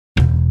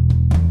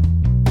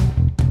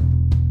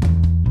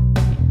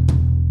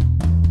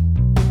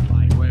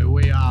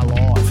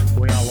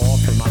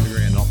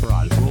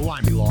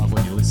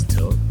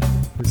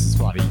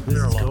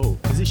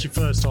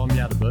first time you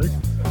had a booth?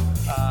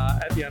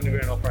 At the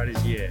Underground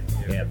Operators, yeah.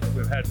 Yeah.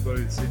 We've had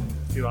booths in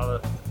a few other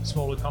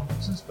smaller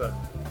conferences, but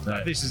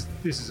Yeah. this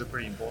is a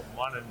pretty important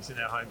one, and it's in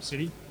our home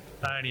city.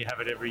 They only have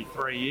it every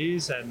 3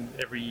 years, and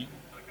every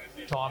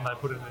time they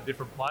put it in a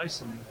different place,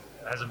 and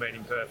it hasn't been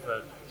in Perth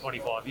for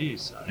 25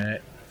 years. So Yeah.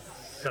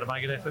 got to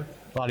make an effort.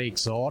 Bloody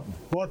exciting.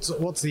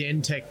 What's the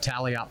NTEC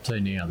tally up to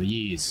now, the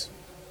years?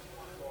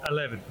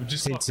 11. We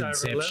just Since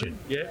clocked over inception.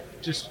 11. Yeah,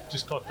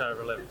 just clocked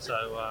over 11.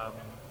 So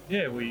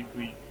we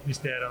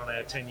missed out on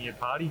our 10-year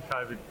party.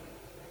 COVID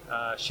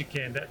shit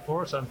canned that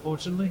for us,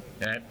 unfortunately.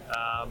 Yeah.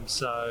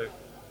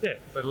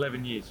 But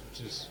 11 years,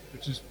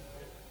 which is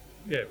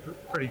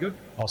pretty good.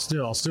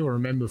 I'll still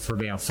remember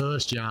from our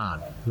first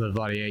yarn,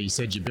 you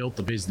said you built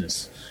the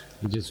business.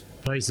 You just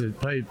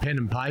pen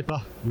and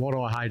paper. What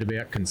I hate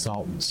about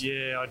consultants.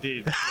 Yeah, I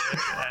did.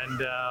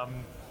 Yeah.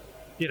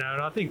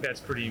 And I think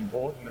that's pretty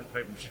important, that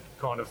people should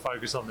kind of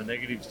focus on the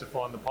negatives to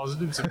find the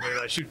positives and where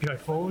they should go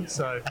forward.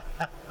 So,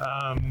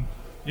 and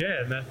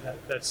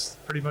that's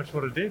pretty much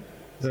what I did.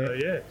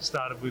 So,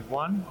 started with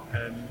 1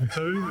 and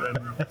 2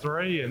 and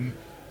 3 and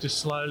just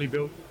slowly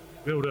built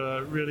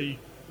a really,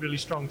 really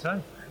strong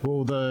team.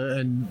 Well,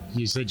 and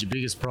you said your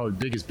biggest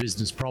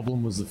business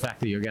problem was the fact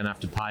that you're going to have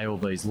to pay all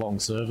these long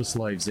service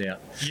leaves out.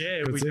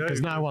 Yeah, we do.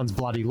 Because no one's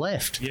bloody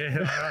left. Yeah,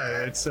 I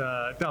know. It's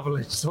a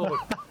double-edged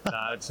sword.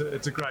 No, it's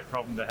a great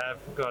problem to have.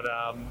 We've got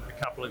a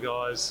couple of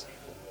guys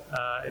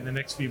in the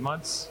next few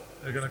months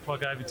who are going to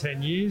clock over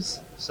 10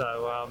 years.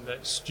 So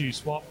that's Stu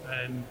Swap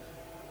and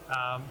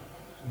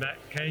Matt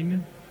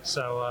Keenan.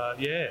 So,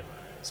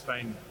 it's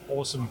been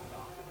awesome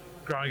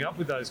growing up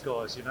with those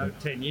guys,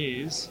 10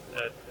 years.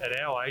 At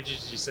our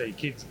ages, you see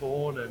kids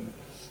born and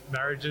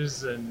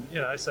marriages and,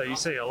 so you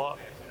see a lot.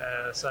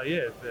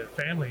 They're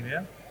family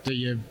now.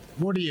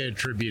 What do you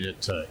attribute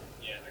it to?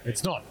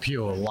 It's not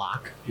pure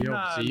luck.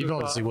 You've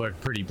obviously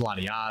worked pretty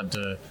bloody hard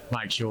to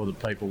make sure that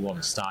people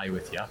want to stay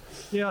with you.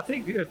 Yeah, I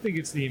think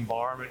it's the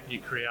environment you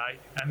create,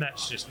 and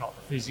that's just not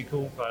the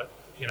physical, but,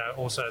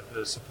 also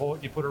the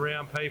support you put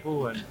around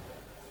people and,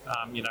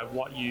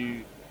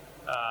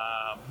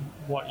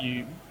 what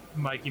you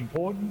make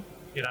important,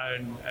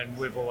 and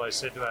we've always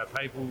said to our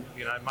people,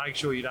 make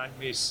sure you don't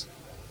miss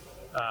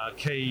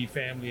key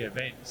family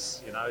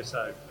events,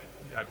 so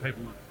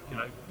people,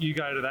 you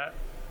go to that,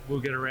 we'll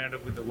get around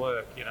it with the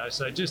work,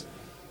 so just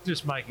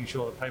making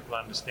sure that people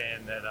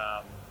understand that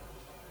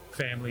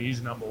family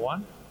is number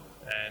one,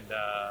 and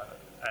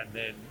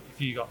then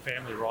if you got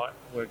family right,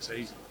 work's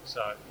easy.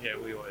 So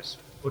we always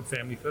put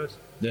family first.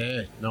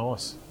 Yeah,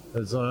 nice.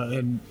 Because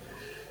I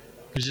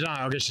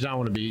guess you don't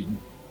want to be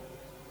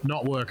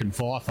not working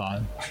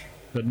FIFO,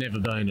 but never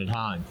being at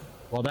home.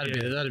 Well,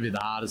 that'd be the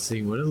hardest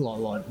thing, wouldn't it?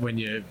 Like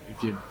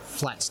if you're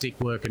flat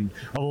stick working.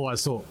 I've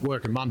always thought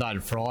working Monday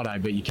to Friday,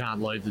 but you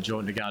can't leave the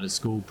joint to go to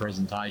school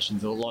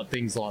presentations or like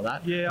things like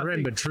that. Yeah, I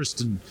remember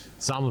Tristan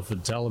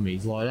Summerford telling me,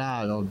 he's like,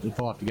 if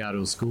I have to go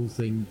to a school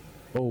thing,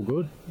 all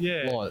good.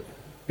 Yeah. Like,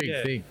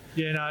 big thing.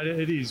 Yeah, no,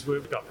 it is.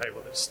 We've got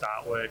people that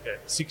start work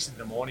at 6 in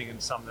the morning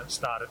and some that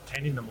start at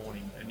 10 in the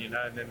morning, and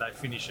and then they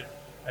finish it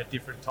at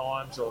different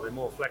times, or they're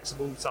more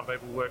flexible. Some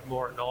people work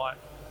more at night.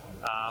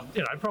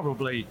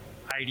 Probably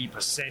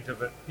 80%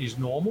 of it is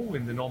normal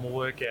in the normal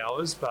work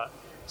hours, but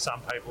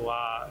some people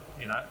are,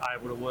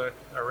 able to work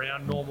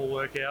around normal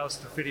work hours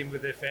to fit in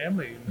with their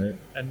family,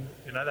 and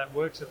that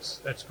works.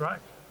 That's great.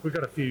 We've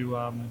got a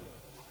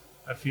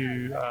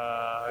few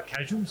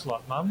casuals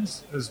like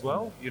mums as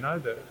well.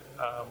 That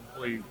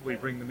we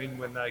bring them in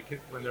when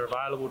they're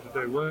available to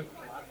do work.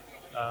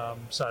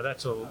 So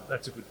that's a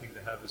good thing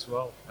to have as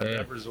well.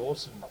 That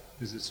resource,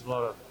 because there's a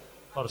lot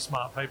of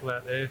smart people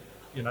out there,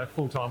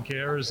 full-time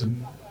carers,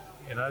 and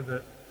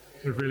that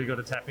we've really got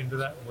to tap into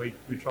that, and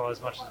we try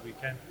as much as we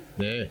can.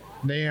 Yeah.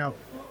 Now,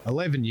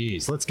 11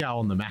 years. Let's go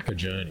on the Macca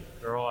journey.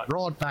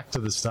 Right back to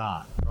the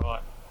start.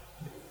 Right.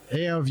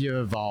 How have you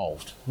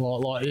evolved?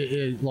 Like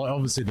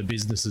obviously the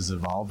business has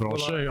evolved,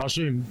 but I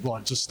assume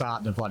just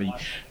starting a bloody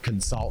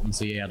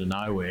consultancy out of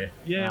nowhere.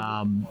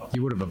 Yeah.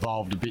 You would have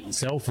evolved a bit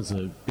yourself as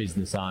a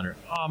business owner.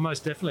 Oh,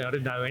 most definitely. I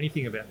didn't know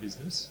anything about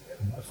business.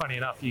 Funny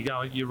enough, you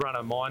run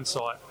a mine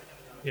site,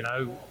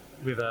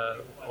 with an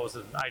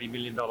 $80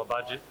 million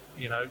budget,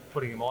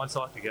 putting a mine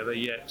site together,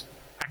 yet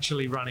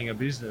actually running a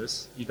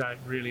business, you don't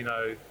really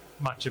know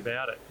much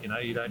about it.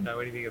 You don't know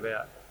anything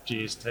about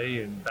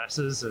GST and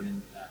VASs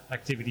and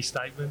activity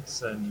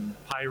statements and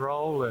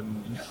payroll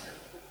and,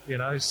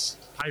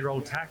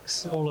 payroll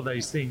tax, all of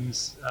these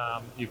things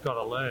you've got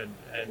to learn.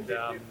 And,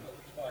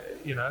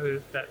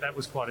 that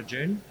was quite a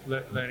journey,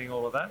 learning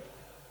all of that.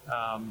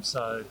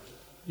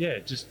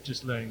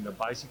 Just learning the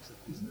basics of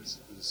business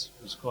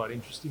was quite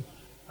interesting.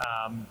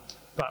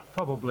 But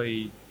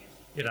probably,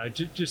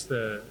 just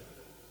the,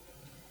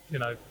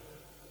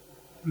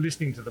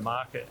 listening to the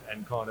market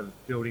and kind of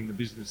building the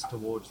business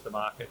towards the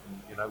market and,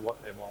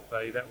 what there might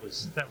be, that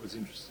was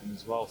interesting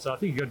as well. So I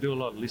think you've got to do a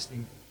lot of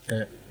listening,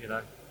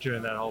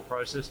 during that whole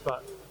process.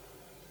 But,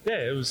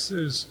 it's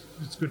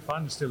good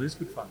fun. It still is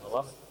good fun. I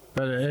love it.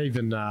 But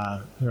even,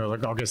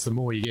 like, I guess the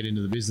more you get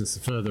into the business,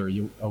 the further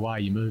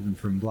away you're moving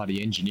from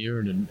bloody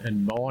engineering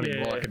and mining.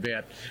 Yeah. Like,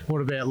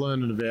 what about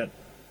learning about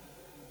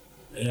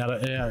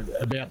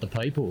the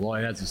people?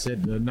 Like, as you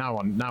said, no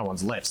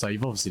one's left, so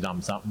you've obviously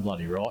done something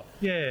bloody right.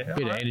 Yeah, A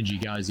bit of energy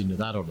goes into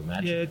that, I'd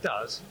imagine. Yeah, it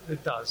does.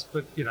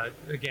 But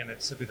again,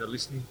 it's a bit of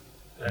listening,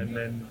 and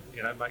then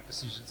make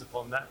decisions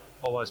upon that.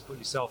 Always put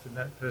yourself in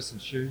that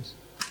person's shoes.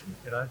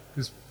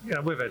 Because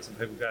we've had some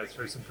people go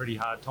through some pretty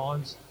hard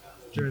times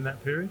during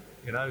that period.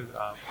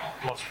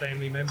 Lost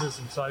family members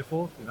and so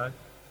forth.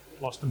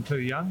 Lost them too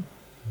young.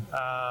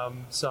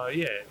 So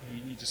yeah,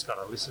 you just got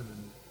to listen.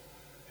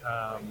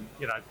 And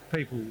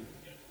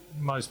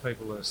most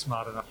people are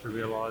smart enough to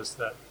realise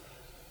that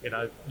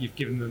you've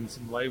given them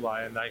some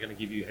leeway and they're going to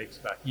give you heaps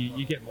back.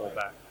 You get more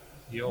back.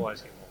 You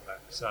always get more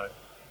back. So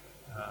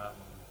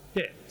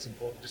yeah, it's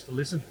important just to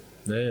listen.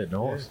 Yeah,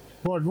 nice.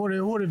 Yeah.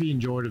 What have you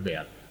enjoyed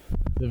about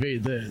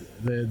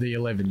the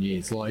 11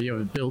 years? Like,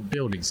 you're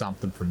building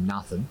something from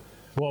nothing.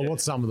 Well,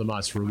 what's some of the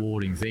most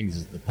rewarding things?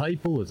 Is it the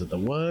people? Is it the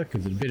work?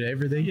 Is it a bit of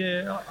everything?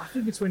 Yeah, I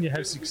think it's when you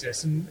have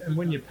success, and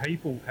when your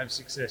people have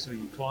success or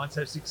your clients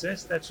have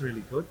success, that's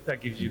really good.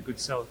 That gives you a good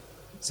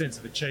sense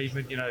of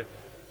achievement.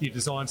 You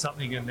design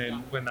something, and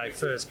then when they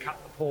first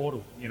cut the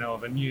portal,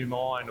 of a new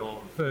mine, or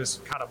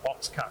first cut a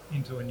box cut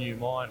into a new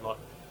mine, like,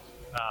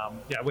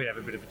 we have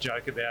a bit of a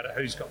joke about it.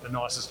 Who's got the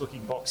nicest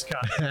looking box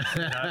cut?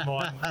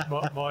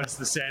 Mine's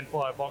the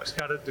Sandfire box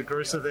cut at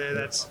DeGrussa there.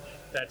 That's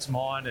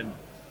mine, and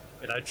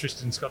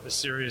Tristan's got the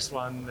Sirius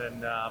one,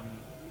 and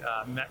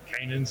Matt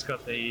Keenan's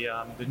got the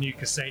new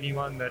Cassini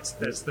one. That's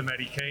the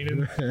Matty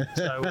Keenan.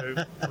 So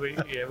we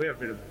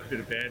have a bit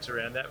of banter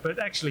around that.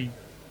 But actually,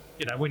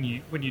 when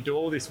you do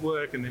all this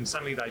work and then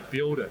suddenly they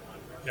build it,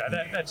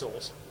 that's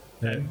awesome.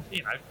 Yeah. And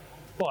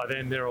by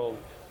then they're all,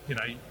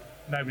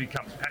 nobody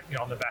comes pat you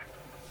on the back,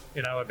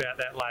 about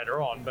that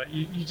later on. But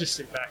you just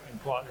sit back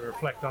and quietly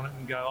reflect on it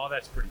and go, oh,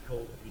 that's pretty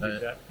cool that you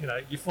did that.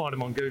 You find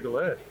them on Google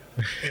Earth.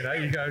 You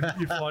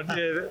find,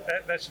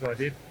 that's what I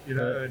did,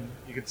 and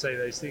you can see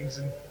these things,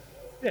 and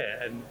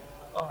I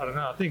don't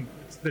know, I think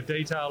it's the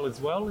detail as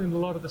well in a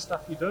lot of the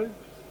stuff you do,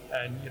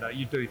 and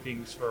you do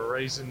things for a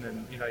reason,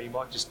 and you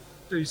might just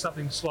do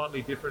something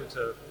slightly different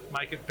to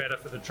make it better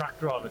for the truck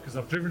driver, because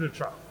I've driven a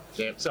truck.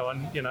 Yep. So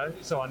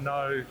I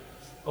know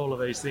all of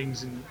these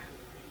things, and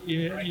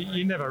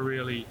you never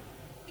really,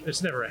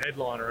 it's never a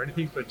headline or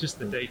anything, but just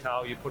the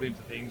detail you put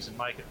into things and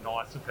make it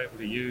nice for people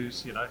to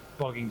use.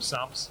 Bogging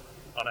sumps,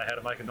 I know how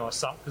to make a nice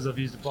sump because I've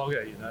used a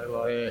bogger,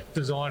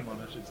 design one,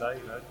 I should say,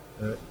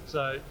 Yeah.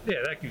 So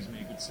that gives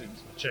me a good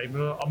sense of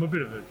achievement. I'm a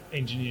bit of an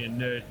engineer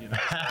nerd,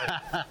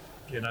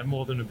 so,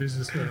 more than a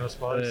businessman, I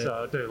suppose. Yeah.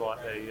 So I do like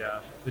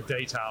the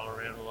detail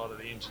around a lot of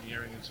the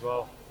engineering as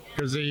well.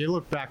 Because you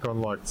look back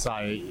on, like,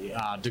 say,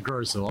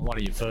 DeGrussa, like one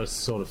of your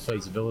first sort of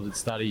feasibility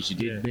studies you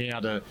did, now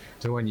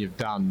to when you've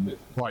done,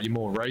 like, your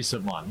more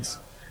recent ones,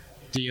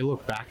 do you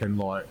look back and,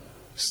 like,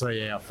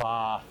 see how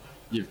far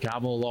you've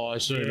come, or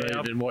like,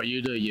 even what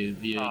you do,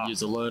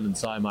 you're learning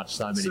so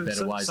many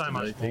better ways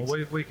to do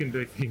things. We can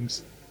do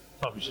things,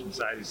 probably shouldn't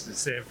say this to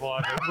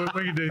Sandfire, but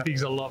we can do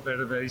things a lot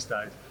better these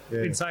days.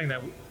 Yeah. In saying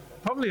that,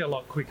 probably a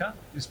lot quicker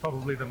is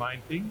probably the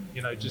main thing.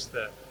 Just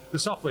the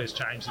software's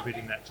changed a bit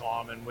in that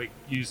time, and we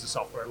use the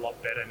software a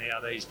lot better now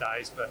these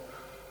days, but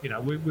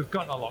we've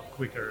gotten a lot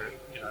quicker.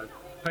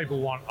 People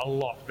want a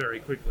lot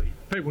very quickly.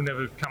 People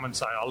never come and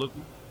say, oh look,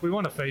 we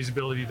want a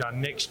feasibility done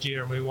next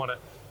year and we want it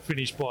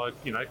finished by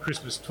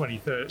Christmas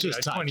 23rd.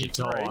 Just take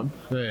your time.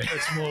 Yeah.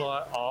 It's more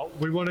like, oh,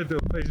 we want to do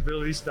a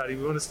feasibility study.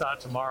 We want to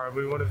start tomorrow.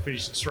 We want to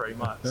finish in 3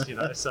 months.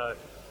 So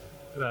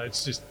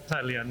it's just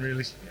totally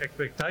unrealistic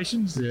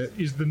expectations. Yeah.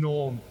 Is the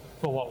norm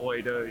for what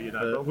we do.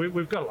 But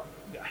we've got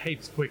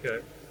heaps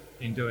quicker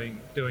in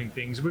doing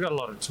things. We've got a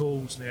lot of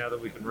tools now that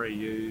we can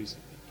reuse.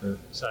 Yeah.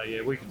 So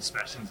we can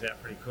smash things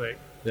out pretty quick.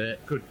 Yeah.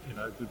 Good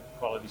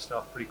quality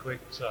stuff pretty quick.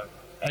 So.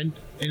 And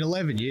in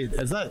 11 years,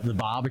 has the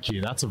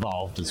barbecue, that's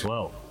evolved as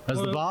well?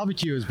 The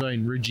barbecue has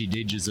been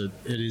ridgy-dig as it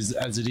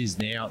is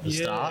now at the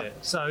start? Yeah,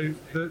 so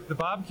the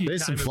barbecue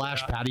There's some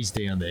flash patties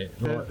down there.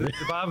 The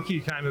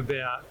barbecue came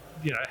about,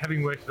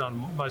 having worked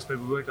on, most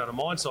people who worked on a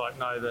mine site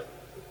know that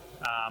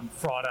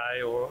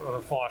Friday or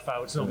a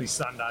FIFO, it's normally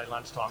Sunday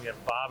lunchtime, you have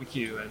a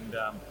barbecue. And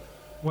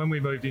when we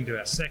moved into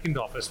our second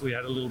office, we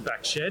had a little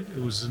back shed.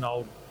 It was an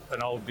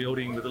old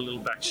building with a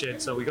little back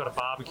shed, so we got a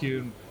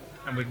barbecue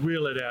and we'd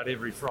wheel it out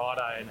every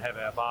Friday and have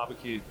our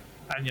barbecue.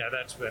 And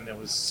that's when there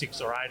was 6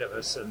 or 8 of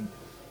us. And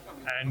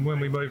when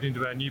we moved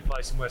into our new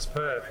place in West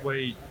Perth,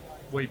 we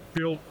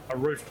built a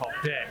rooftop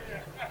deck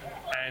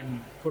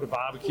and put a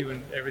barbecue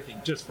and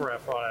everything just for our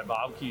Friday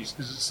barbecues,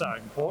 because it's so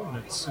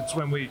important. It's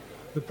when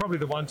probably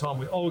the one time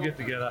we all get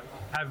together,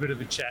 have a bit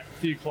of a chat. A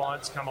few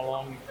clients come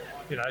along,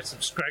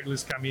 some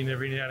stragglers come in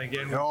every now and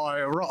again. Oh,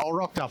 I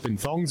rocked up in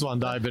thongs one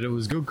day, but it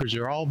was good because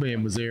your old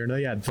man was there and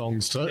he had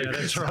thongs too. Yeah,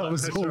 that's right. So it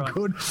was all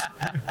good.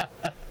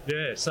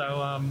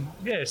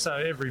 So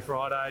every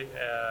Friday,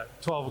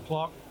 12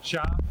 o'clock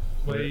sharp,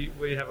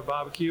 we have a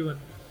barbecue and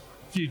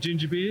a few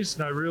ginger beers,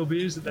 no real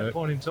beers at that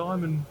point in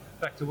time, and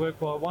back to work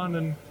by 1.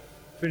 And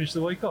finish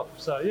the week off.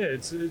 So yeah,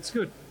 it's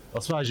good. I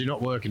suppose you're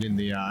not working in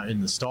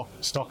the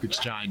stock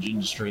exchange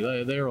industry.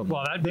 They're on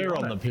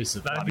the piss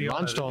at bloody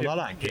lunchtime. I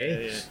don't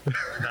care. Yeah.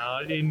 No,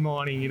 in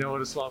mining, you know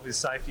what it's like with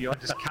safety. I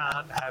just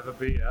can't have a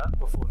beer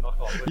before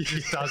knock off. It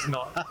just does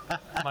not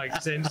make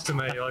sense to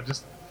me.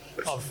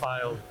 I've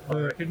failed. I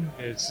reckon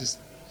it's just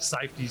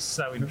safety's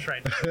so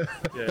entrenched.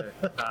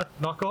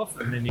 Knock off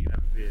and then you can have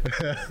a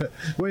beer.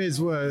 Where's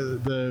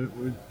the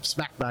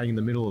smack bang in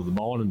the middle of the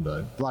mining,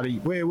 though? Bloody,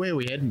 where are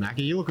we heading, Mac?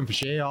 Are you looking for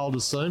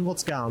shareholders soon?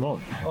 What's going on?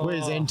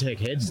 Where's Entech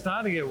heading?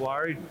 Starting to get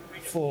worried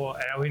for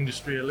our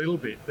industry a little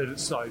bit that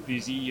it's so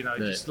busy,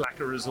 just lack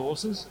of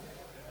resources.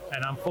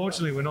 And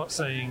unfortunately, we're not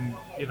seeing,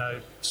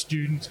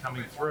 students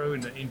coming through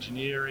in the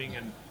engineering,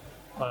 and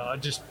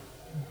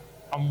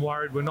I'm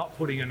worried we're not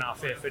putting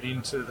enough effort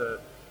into the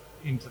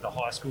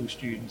high school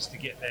students to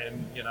get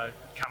them,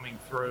 coming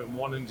through and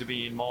wanting to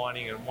be in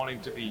mining and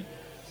wanting to be,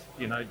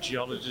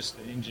 geologists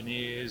and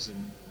engineers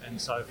and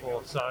so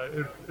forth.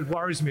 So it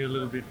worries me a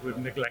little bit. We've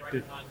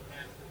neglected.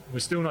 We're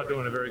still not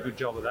doing a very good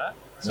job of that.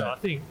 So I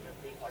think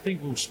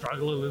we'll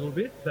struggle a little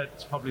bit.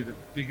 That's probably the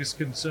biggest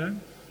concern.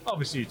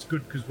 Obviously, it's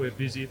good because we're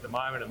busy at the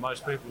moment and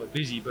most people are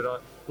busy, but as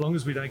long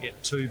as we don't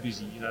get too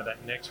busy,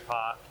 that next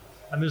part.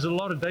 And there's a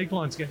lot of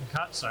declines getting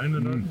cut soon,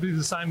 and it'll be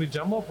the same with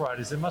jump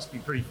operators. They must be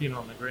pretty thin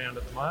on the ground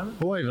at the moment.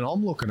 Well, even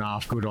I'm looking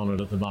half good on it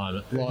at the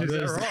moment. Is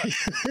that right?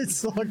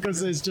 It's like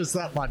because there's just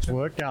that much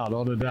work going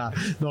on and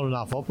not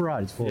enough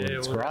operators for it.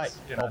 It's great.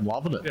 I'm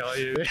loving it.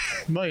 Yeah.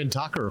 Me and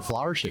Tucker are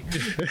flourishing.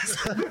 That's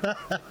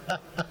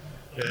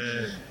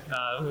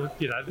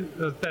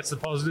the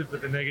positive,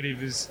 but the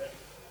negative is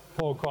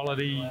poor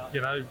quality,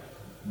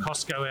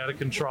 costs go out of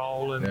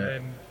control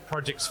and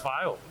projects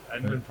fail.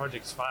 And when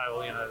projects fail,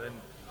 then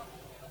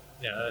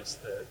that's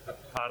the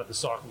part of the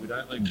cycle we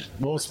don't like.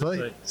 Well,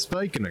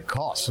 speaking of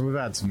costs, we've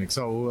had some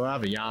we'll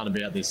have a yarn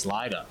about this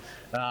later.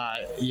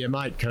 Your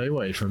mate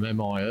Kiwi from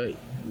MIE,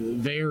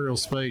 variable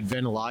speed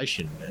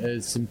ventilation.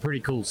 There's some pretty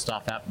cool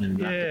stuff happening in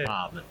that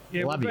department.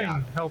 Yeah, we've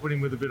been helping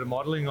him with a bit of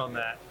modelling on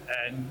that,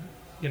 and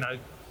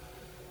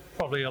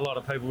probably a lot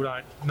of people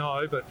don't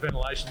know, but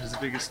ventilation is the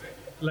biggest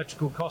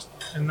electrical cost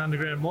in an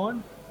underground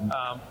mine,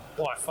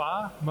 by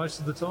far, most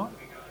of the time.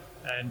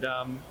 And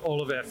all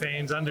of our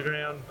fans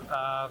underground,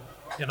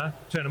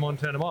 turn them on,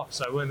 turn them off.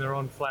 So when they're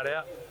on flat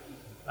out,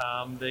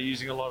 they're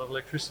using a lot of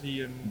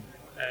electricity and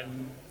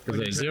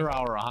because they're 0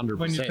 or 100%.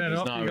 When you turn it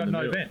off, you've got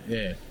no vent.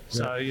 Yeah.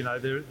 So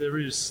there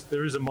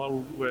is a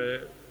model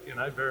where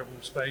variable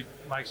speed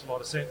makes a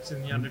lot of sense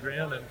in the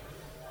underground, and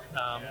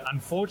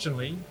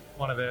unfortunately,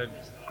 one of our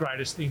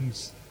greatest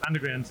things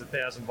underground is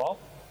 1,000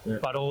 volt. Yeah.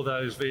 But all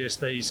those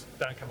VSDs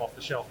don't come off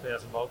the shelf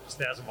 1,000 volts.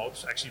 1,000 volts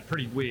is actually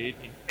pretty weird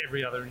in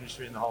every other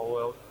industry in the whole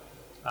world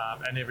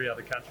and every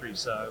other country.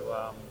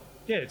 So,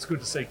 it's good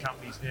to see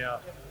companies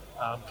now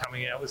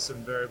coming out with some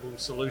variable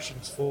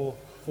solutions for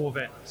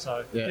vent.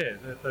 So,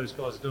 those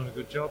guys are doing a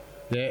good job.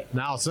 Yeah,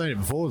 no, I've seen it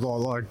before. It's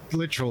like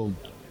literal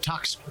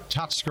touch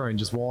screen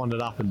just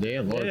winded up and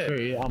down. It's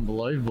very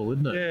unbelievable,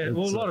 isn't it? Yeah,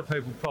 well, a lot of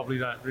people probably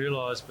don't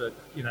realise, but,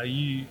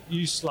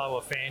 you slow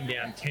a fan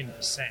down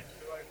 10%.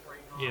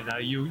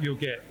 You'll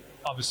get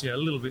obviously a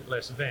little bit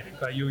less vent,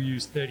 but you'll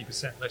use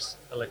 30% less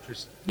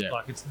electricity. Yeah.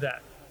 Like it's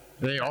that.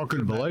 Yeah, I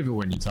couldn't believe it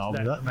when you told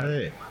me that.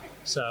 Yeah.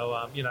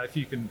 So if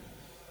you can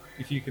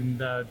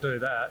do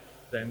that,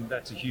 then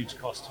that's a huge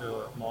cost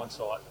to a mine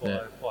site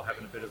by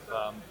having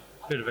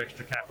a bit of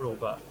extra capital,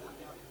 but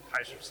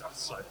pays for itself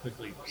so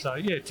quickly. So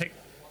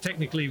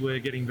technically we're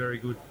getting very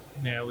good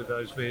now with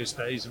those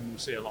VSDs, and we'll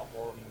see a lot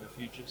more of them in the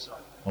future. So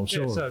I'm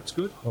sure. So it's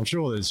good. I'm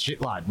sure there's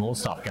shitload more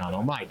stuff going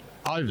on, mate.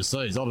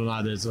 Overseas, I don't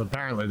know.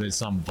 There's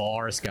some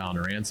virus going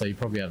around, so you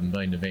probably haven't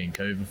been to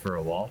Vancouver for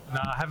a while.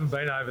 No, I haven't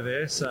been over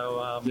there,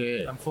 so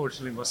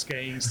unfortunately my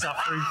skiing's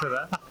suffering for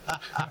that.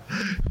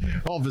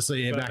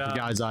 Obviously, Macca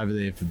goes over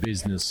there for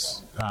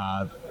business we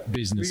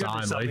only.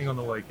 Something on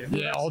the weekend.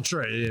 Yeah, I'll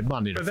try. Yeah,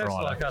 Monday to Friday.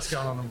 But that's like us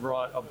going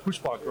on a push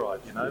bike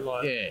ride,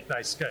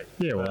 they ski.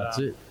 Yeah, well, that's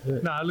it. Yeah.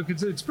 No, look,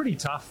 it's pretty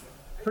tough.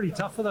 Pretty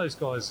tough for those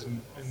guys and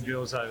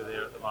girls over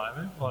there at the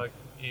moment. Like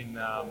in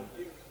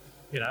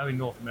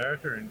North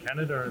America and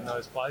Canada and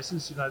those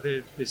places,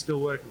 they're still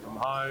working from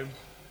home.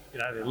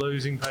 They're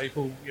losing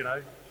people.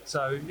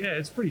 So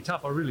it's pretty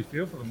tough. I really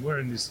feel for them. We're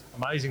in this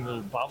amazing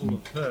little bubble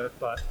of Perth,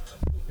 but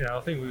I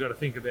think we've got to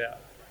think about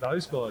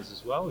those guys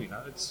as well.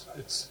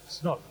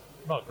 It's not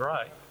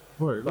great.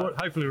 But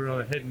hopefully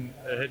we're heading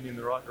in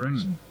the right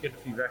direction. Get a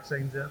few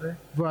vaccines out there.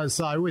 Well,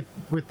 so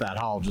with that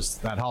whole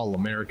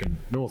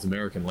North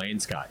American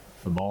landscape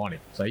for mining.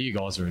 So you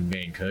guys are in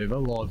Vancouver.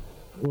 Like,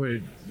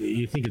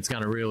 you think it's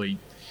going to really,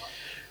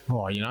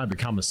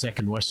 become a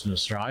second Western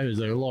Australia? Is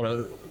there a lot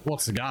of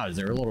what's the go? Is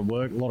there a lot of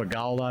work, a lot of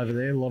gold over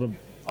there?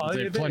 Is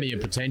there plenty of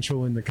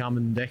potential in the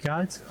coming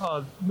decades?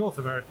 North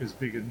America is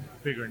bigger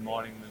in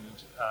mining than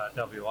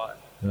WA.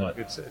 Yeah. Like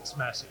it's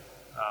massive.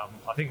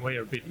 I think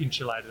we're a bit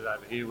insulated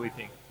over here. We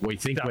think we're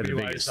the WA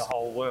biggest. Is the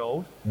whole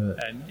world,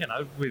 and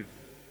with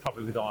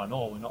iron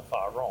ore, we're not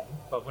far wrong.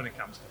 But when it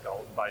comes to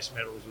gold and base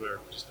metals, we're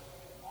just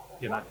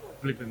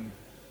blip in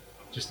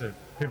just a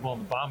pimple on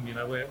the bum. You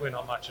know, we're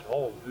not much at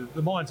all.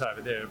 The mines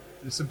over there,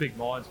 there's some big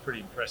mines,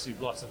 pretty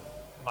impressive, lots of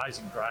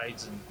amazing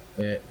grades,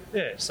 and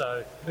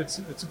so it's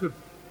a good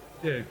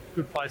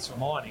place for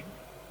mining.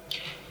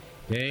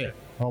 Yeah.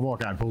 I might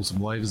go and pull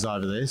some levers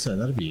over there, so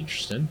that'd be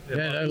interesting.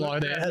 Yeah,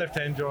 like that.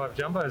 Left-hand drive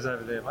jumbos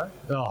over there, mate.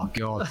 Oh,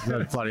 God.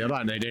 That's funny. I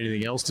don't need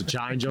anything else to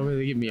change them.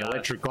 They give me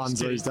electric ones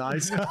these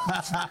days.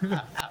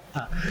 Yeah,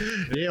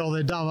 well,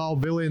 they're dumb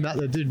old Billy and that.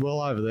 They did well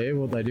over there,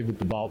 what they did with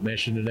the bolt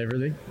meshing and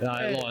everything.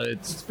 Like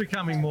it's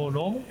becoming more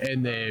normal.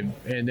 And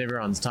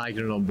everyone's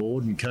taking it on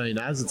board and keen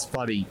as. It's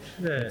funny.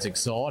 It's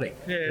exciting.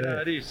 Yeah, no,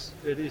 it is.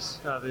 It is.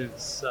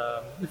 There's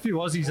a few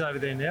Aussies over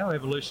there now.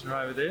 Evolution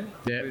are over there.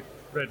 Yeah. With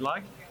Red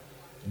Lake.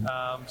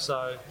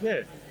 So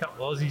a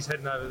couple of Aussies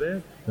heading over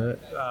there.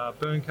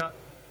 Burncut,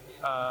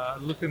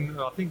 looking.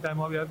 I think they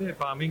might be over there.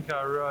 Barminco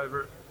are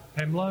over at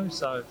Hemlo.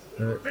 So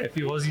a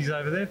few Aussies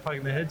over there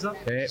poking their heads up.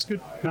 Yeah. It's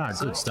good.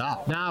 Good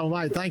stuff. No,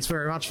 well, mate, thanks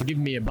very much for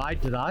giving me a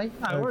bait today.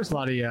 No worries.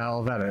 Bloody,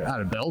 I've had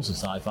a belter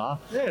so far.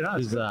 Yeah, no,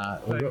 it's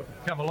We've good.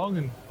 Come along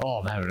and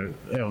I'm having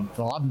I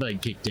haven't been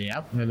kicked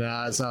out,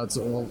 and so it's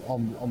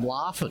I'm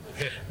laughing.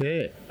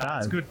 Yeah,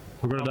 it's good.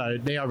 We're gonna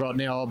do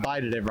now. I've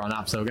baited everyone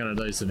up, so we're gonna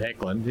do some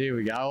heckling. Here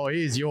we go. Oh,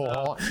 here's your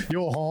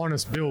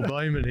Highness Bill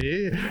Beeman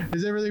here.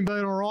 Has everything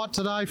been all right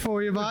today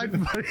for you, mate?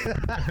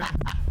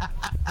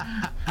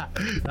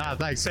 No,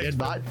 thanks, Ed,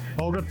 mate.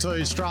 I've got two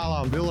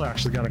Strala and Bill are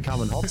actually going to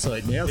come and hot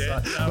seat now.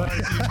 yeah, So. no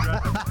worries,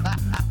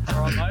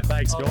 all right, mate.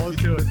 Thanks, I'll guys.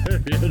 leave you to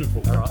it.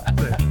 Beautiful. All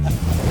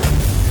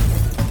right.